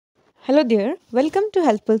Hello there, welcome to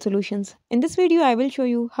Helpful Solutions. In this video, I will show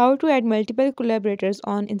you how to add multiple collaborators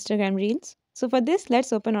on Instagram Reels. So for this,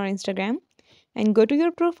 let's open our Instagram and go to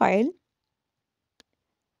your profile.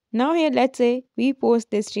 Now here, let's say we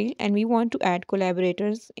post this reel and we want to add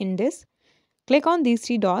collaborators in this. Click on these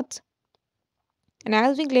three dots, and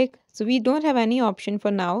as we click, so we don't have any option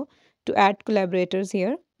for now to add collaborators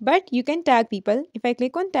here, but you can tag people. If I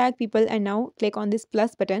click on tag people and now click on this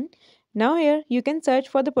plus button, now here you can search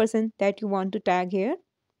for the person that you want to tag here.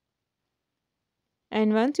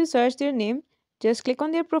 And once you search their name, just click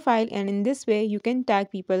on their profile, and in this way you can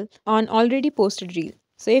tag people on already posted reel.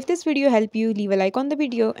 So if this video helped you, leave a like on the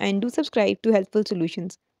video and do subscribe to Helpful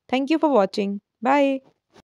Solutions. Thank you for watching. Bye.